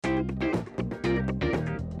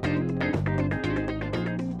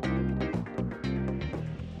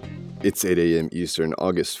It's 8 a.m. Eastern,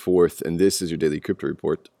 August 4th, and this is your daily crypto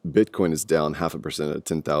report. Bitcoin is down 0.5% at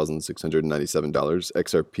 $10,697.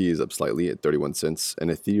 XRP is up slightly at 31 cents, and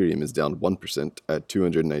Ethereum is down 1% at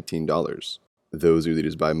 $219. Those are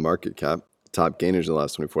leaders by market cap. Top gainers in the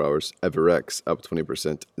last 24 hours, EverX up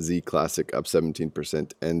 20%, Z Classic up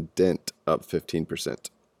 17%, and Dent up 15%.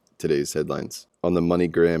 Today's headlines. On the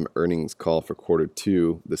MoneyGram earnings call for quarter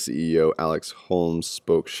two, the CEO Alex Holmes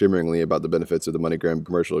spoke shimmeringly about the benefits of the MoneyGram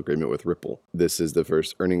commercial agreement with Ripple. This is the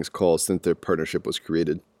first earnings call since their partnership was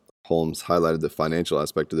created. Holmes highlighted the financial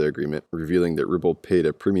aspect of their agreement, revealing that Ripple paid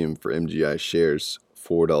a premium for MGI shares,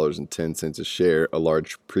 $4.10 a share, a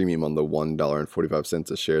large premium on the $1.45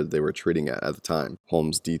 a share that they were trading at the time.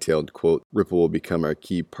 Holmes detailed, quote, "Ripple will become our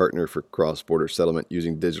key partner for cross-border settlement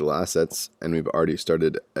using digital assets, and we've already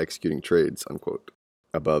started executing trades," unquote.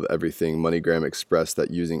 Above everything, MoneyGram expressed that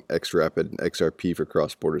using XRapid and XRP for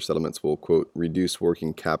cross-border settlements will, quote, "reduce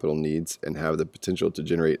working capital needs and have the potential to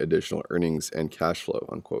generate additional earnings and cash flow,"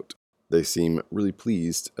 unquote. They seem really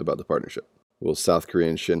pleased about the partnership. Well, South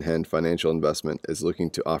Korean Shinhan Financial Investment is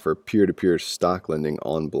looking to offer peer-to-peer stock lending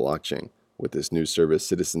on blockchain. With this new service,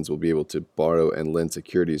 citizens will be able to borrow and lend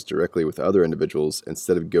securities directly with other individuals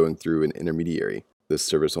instead of going through an intermediary. This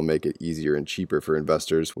service will make it easier and cheaper for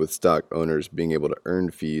investors, with stock owners being able to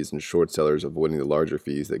earn fees and short sellers avoiding the larger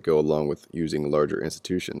fees that go along with using larger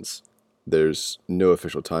institutions. There's no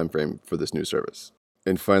official time frame for this new service.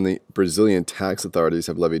 And finally, Brazilian tax authorities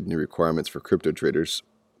have levied new requirements for crypto traders.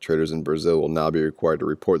 Traders in Brazil will now be required to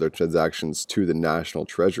report their transactions to the National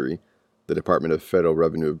Treasury. The Department of Federal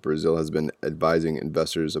Revenue of Brazil has been advising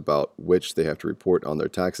investors about which they have to report on their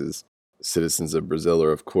taxes. Citizens of Brazil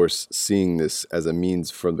are, of course, seeing this as a means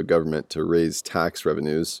for the government to raise tax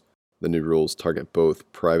revenues. The new rules target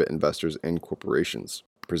both private investors and corporations.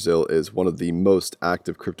 Brazil is one of the most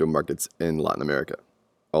active crypto markets in Latin America.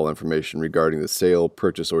 All information regarding the sale,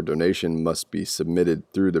 purchase, or donation must be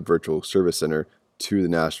submitted through the Virtual Service Center to the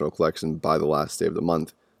National Collection by the last day of the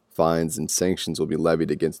month. Fines and sanctions will be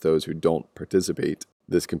levied against those who don't participate.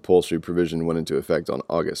 This compulsory provision went into effect on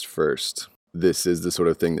August 1st. This is the sort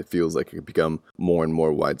of thing that feels like it could become more and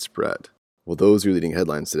more widespread. Well, those are your leading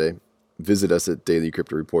headlines today. Visit us at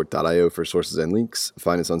dailycryptoreport.io for sources and links.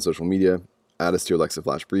 Find us on social media, add us to your Alexa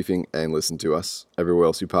Flash Briefing, and listen to us everywhere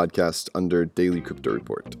else you podcast under Daily Crypto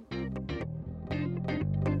Report.